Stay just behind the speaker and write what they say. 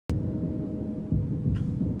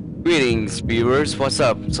Greetings, viewers. What's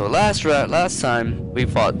up? So last time we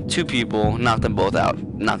fought two people, knocked them both out,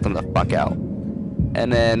 knocked them the fuck out.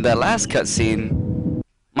 And then the last cutscene,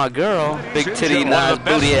 my girl, big titty, nice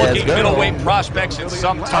booty ass girl, middleweight prospects in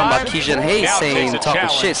some time. talking about Keisha Hayes saying, talking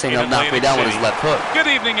shit, saying he'll knock me down with his left hook. Good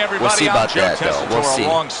evening, everybody. We'll see about that Joe though. We'll see.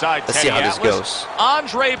 Let's see how this goes.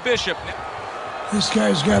 Andre Bishop. This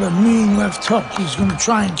guy's got a mean left hook. He's gonna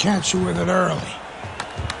try and catch you with it early.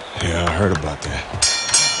 Yeah, I heard about that.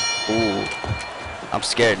 Ooh, I'm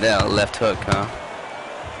scared now. Left hook, huh?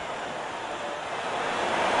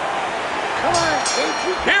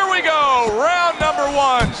 Here we go. Round number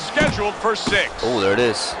 1, scheduled for 6. Oh, there it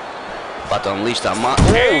is. About to unleash that mon.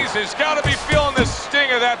 Hayes has got to be feeling the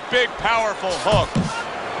sting of that big, powerful hook.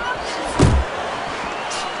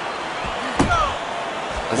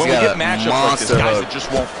 When we get matchups like this, guys that just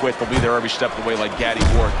won't quit, they'll be there every step of the way like Gaddy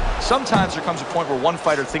Ward. Sometimes there comes a point where one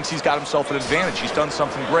fighter thinks he's got himself an advantage. He's done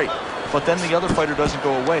something great. But then the other fighter doesn't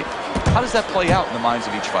go away. How does that play out in the minds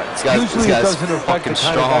of each fighter? Usually it doesn't affect the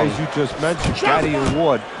kind of guys you just mentioned, Gaddy and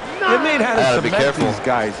Ward. They made how to cement these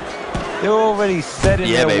guys. They're already set in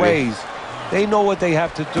their ways. They know what they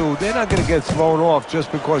have to do. They're not going to get thrown off just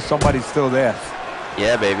because somebody's still there.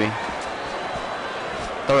 Yeah, baby.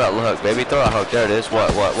 Throw that hook, baby. Throw that hook. There it is.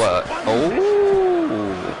 What? Oh.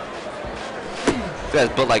 You guys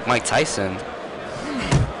built like Mike Tyson.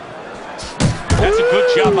 That's a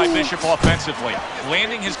good job by Bishop offensively.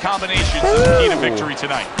 Landing his combinations is the key to victory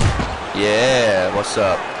tonight. Yeah, what's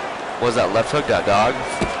up? What's that left hook, that dog?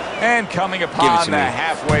 And coming upon the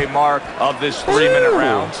halfway mark of this 3-minute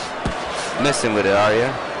round. Missing with it, are you?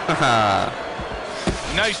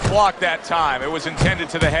 Nice block that time. It was intended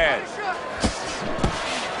to the head.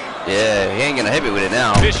 Yeah, he ain't gonna hit me with it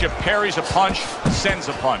now. Bishop parries a punch, sends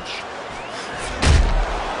a punch.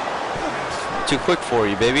 Too quick for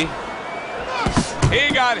you, baby.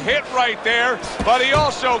 He got hit right there, but he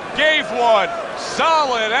also gave one.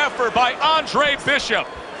 Solid effort by Andre Bishop.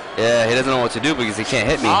 Yeah, he doesn't know what to do because he can't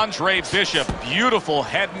hit me. Andre Bishop, beautiful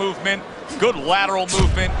head movement, good lateral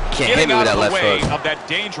movement. Can't hit me with that left hook. Of that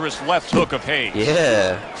dangerous left hook of Hayes.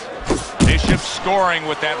 Yeah. Bishop scoring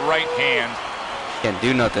with that right hand. Can't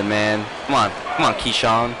do nothing, man. Come on,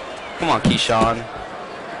 Keyshawn. Come on, Keyshawn.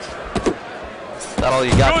 Is that all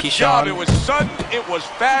you got, Good Keyshawn? job. It was sudden, it was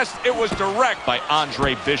fast, it was direct by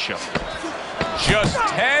Andre Bishop. Just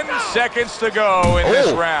 10 seconds to go in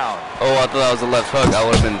this round. Oh, I thought that was a left hook. I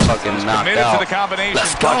would have been fucking knocked Committed out. to the combination.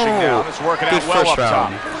 Let's go. Down. It's working Good out well first up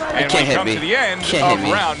top. round. And can't we hit come me. to the end Can't of hit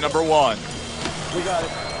me. round number 1. We got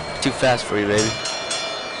it. Too fast for you, baby.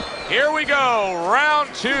 Here we go.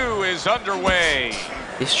 Round 2 is underway.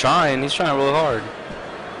 He's trying really hard.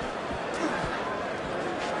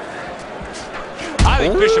 I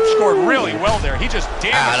think Bishop scored really well there. He just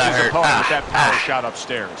damaged his opponent with that power shot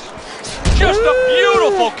upstairs. Just a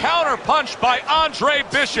beautiful counter punch by Andre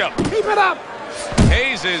Bishop. Keep it up.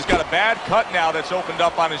 Hayes has got a bad cut now that's opened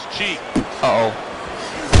up on his cheek. Uh-oh.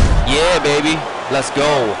 Yeah, baby. Let's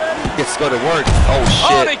go. Let's go to work. Oh,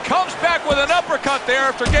 shit. Oh, and he comes back with an uppercut there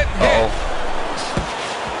after getting hit.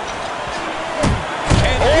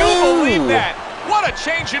 Can you believe that? What a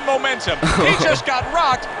change in momentum. He just got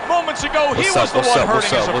rocked. Moments ago, he was the one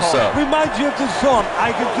hurting his opponent. Reminds you of the song,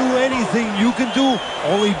 I can do anything you can do,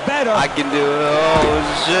 only better. I can do it. Oh,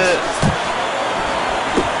 shit.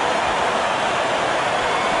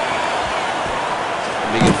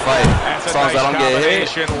 Big fight. That's as long as I don't get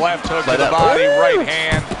hit. Left hook to the body, right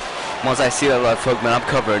hand. Once I see that left hook, man, I'm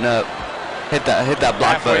covering up. Hit that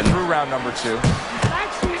block Halfway button. through round number 2.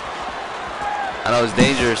 I know it's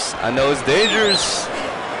dangerous. I know it's dangerous.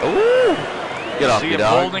 Ooh. Get off me,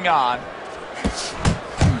 dog. Holding on.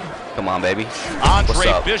 Come on, baby.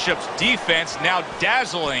 Andre Bishop's defense now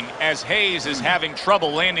dazzling as Hayes is having trouble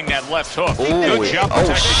landing that left hook. Ooh, good job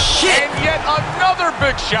protecting. shit. And yet another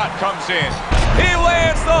big shot comes in. He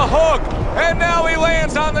lands the hook, and now he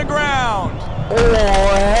lands on the ground.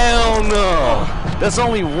 Oh, hell no. That's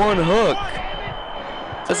only one hook.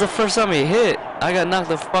 That's the first time he hit. I got knocked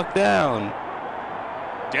the fuck down.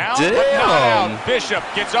 Down, Damn. but not out. Bishop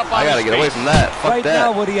gets up on I gotta his get away from that. Fuck right that.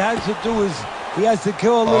 now, what he has to do is he has to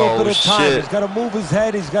kill a little bit of time. Shit. He's got to move his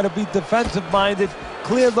head. He's got to be defensive-minded,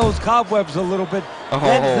 clear those cobwebs a little bit,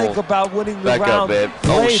 then think about winning the Back round up, babe.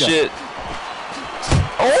 later. Oh, shit.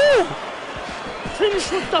 Oh! Finish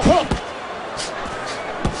with the hook.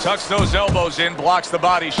 Tucks those elbows in, blocks the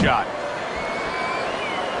body shot.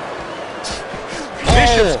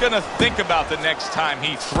 Bishop's going to think about the next time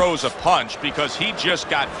he throws a punch because he just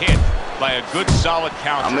got hit by a good, solid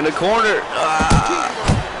counter. I'm in the corner.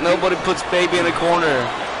 Nobody puts baby in the corner.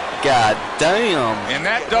 God damn. And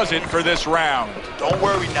that does it for this round. Don't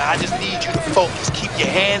worry now. I just need you to focus. Keep your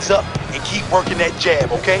hands up and keep working that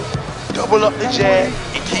jab, okay? Double up the jab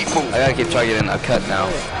and keep moving. I gotta keep targeting a cut now.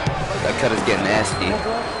 That cut is getting nasty.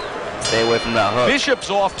 Stay away from that hook. Bishop's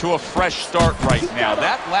off to a fresh start right now.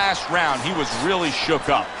 That last round, he was really shook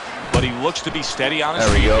up. But he looks to be steady on his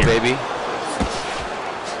feet. There we go, here. baby.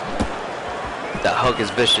 That hook is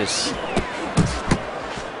vicious.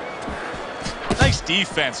 Nice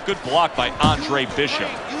defense. Good block by Andre Bishop.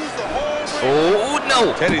 Oh,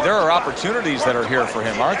 no. Teddy, there are opportunities that are here for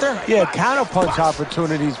him, aren't there? Yeah, counterpunch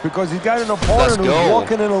opportunities because he's got an opponent who's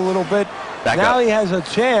walking in a little bit. Now he has a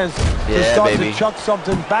chance to start to chuck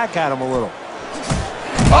something back at him a little.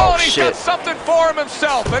 Oh, and he's got something for him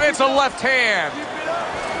himself, and it's a left hand.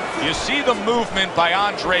 You see the movement by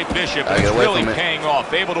Andre Bishop, and it's really paying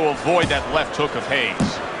off. Able to avoid that left hook of Hayes.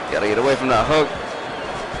 Gotta get away from that hook.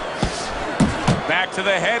 Back to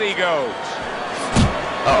the head he goes.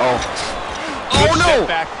 Uh-oh. Good step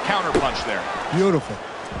back counter punch there. Beautiful.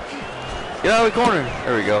 Get out of the corner.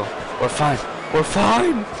 There we go. We're fine. We're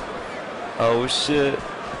fine. Oh, shit.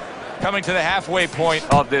 Coming to the halfway point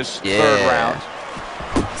of this third round.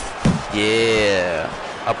 Yeah.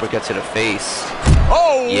 Uppercut to the face.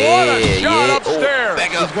 Oh, what a shot upstairs.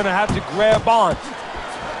 Back up. He's going to have to grab on.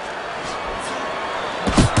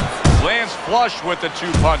 Lands flush with the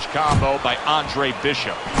two-punch combo by Andre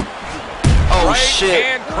Bishop. Oh, shit.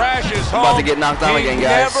 And crashes home. About to get knocked down again,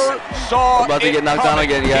 guys. Never saw about to get knocked down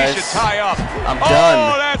again, guys. He should tie up. I'm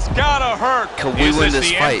done. Oh, that's gotta hurt. Can we win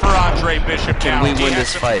this fight? For Andre Bishop Can we win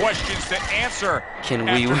this fight? Questions to answer. Can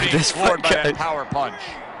we win this fight, by that power punch.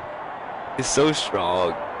 He's so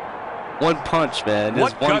strong. One punch, man.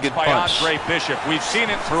 Just one good punch. By Andre Bishop. We've seen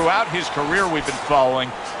it throughout his career we've been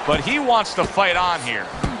following, but he wants to fight on here.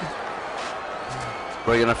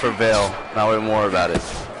 We're gonna prevail. Not worry more about it.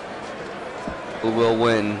 Who will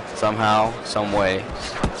win somehow, some way.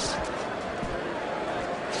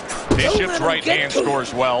 Bishop's right hand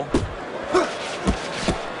scores well.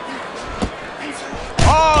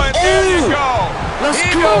 Oh, and there you go.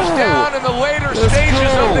 He goes down in the later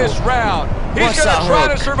stages of this round. He's going to try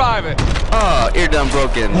to survive it. Oh, eardrum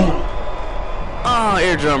broken. Oh,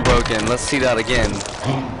 eardrum broken. Let's see that again.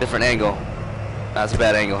 Different angle. That's a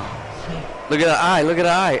bad angle. Look at the eye. Look at the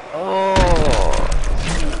eye. Oh.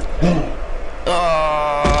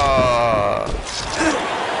 Oh.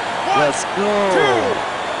 Let's go.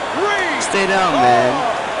 Stay down,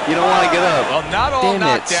 man. You don't want to get up. Well, not all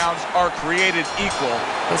knockdowns are created equal.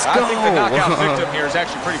 I think the knockout victim here is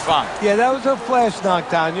actually pretty fine. Yeah, that was a flash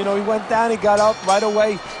knockdown. You know, he went down, he got up right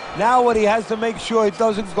away. Now what he has to make sure he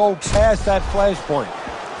doesn't go past that flash point.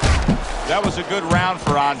 That was a good round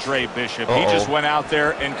for Andre Bishop. He just went out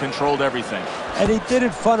there and controlled everything. And he did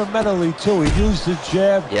it fundamentally, too. He used the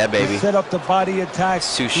jab to set up the body attack.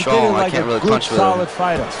 It's too strong. Like I can't really punch with solid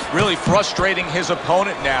fighter. Really frustrating his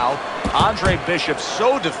opponent now. Andre Bishop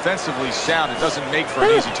so defensively sound, it doesn't make for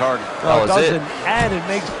an easy target. No, it doesn't, and it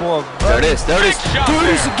makes for a there it is. There it is. There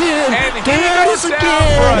it is again. And he goes down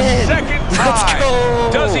for a second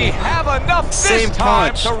time. Does he have enough this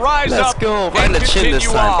time to rise up? Let's go. Right in the chin this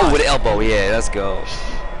time. Oh, with the elbow. Yeah, let's go.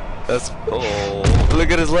 Let's go.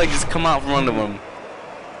 Look at his leg just come out from under him.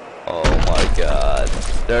 Oh my God.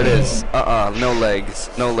 There it is. No legs.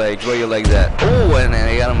 No legs. Where your legs at? Oh, and then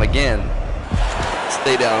I got him again.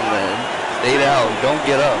 Stay down, man. Stay down. Don't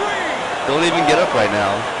get up. Don't even get up right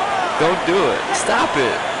now. Don't do it. Stop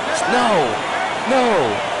it. No. No.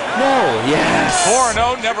 No. Yes.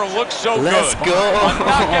 4-0 never looked so good. Let's go. A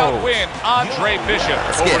knockout win. Andre Bishop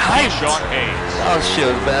over Keyshawn Hayes. Oh shit,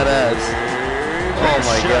 it was badass. Oh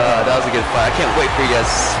my God, that was a good fight. I can't wait for you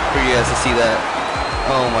guys to see that.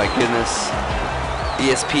 Oh my goodness.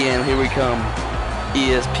 ESPN, here we come.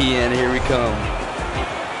 ESPN, here we come.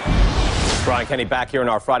 Brian Kenny back here in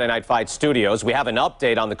our Friday Night Fight studios. We have an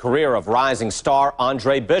update on the career of rising star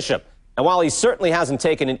Andre Bishop. And while he certainly hasn't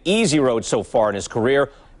taken an easy road so far in his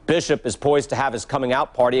career, Bishop is poised to have his coming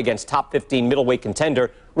out party against top 15 middleweight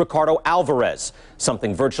contender Ricardo Alvarez,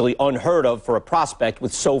 something virtually unheard of for a prospect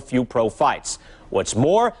with so few pro fights. What's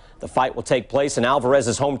more, the fight will take place in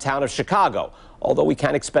Alvarez's hometown of Chicago, although we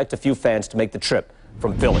can expect a few fans to make the trip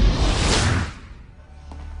from Philly.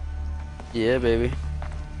 Yeah, baby.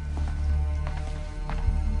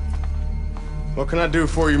 What can I do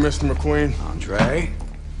for you, Mr. McQueen? Andre,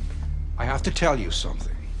 I have to tell you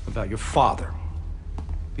something about your father.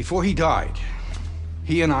 Before he died,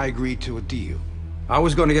 he and I agreed to a deal. I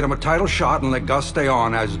was going to get him a title shot and let Gus stay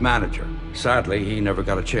on as manager. Sadly, he never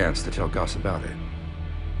got a chance to tell Gus about it.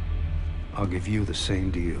 I'll give you the same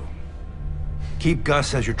deal. Keep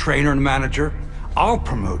Gus as your trainer and manager. I'll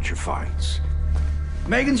promote your fights.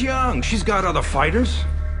 Megan's young. She's got other fighters.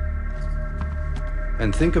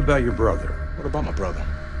 And think about your brother. What about my brother?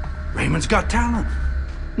 Raymond's got talent.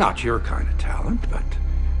 Not your kind of talent, but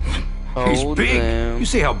he's big. Damn. You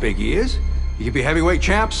see how big he is? He could be heavyweight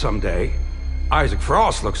champ someday. Isaac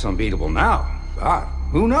Frost looks unbeatable now. But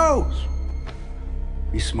who knows?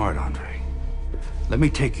 Be smart, Andre. Let me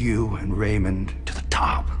take you and Raymond to the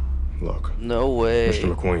top. Look. No way.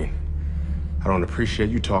 Mr. McQueen, I don't appreciate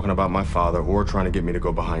you talking about my father or trying to get me to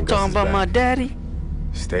go behind Gus's Talking about back. my daddy?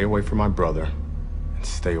 Stay away from my brother and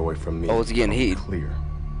stay away from me. Oh, it's getting heated. Clear.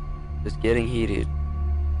 It's getting heated.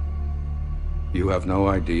 You have no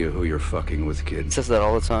idea who you're fucking with, He kid. says that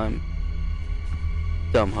all the time.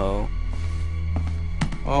 Dumb hoe.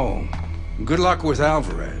 Oh, good luck with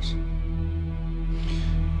Alvarez.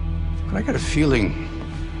 But I got a feeling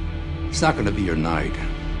it's not gonna be your night.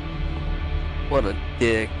 What a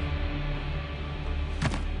dick.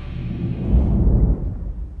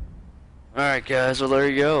 Alright guys, well there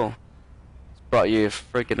you go. Brought you a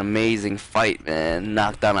freaking amazing fight, man.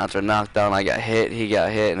 Knockdown after knockdown. I got hit, he got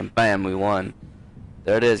hit, and bam, we won.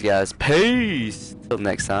 There it is, guys. Peace! Till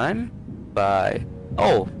next time. Bye.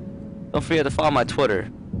 Oh, don't forget to follow my Twitter.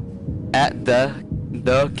 At the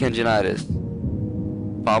Kenjinitis.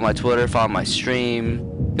 Follow my Twitter, follow my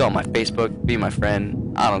stream. Go on my Facebook, be my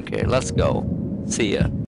friend. I don't care. Let's go. See ya.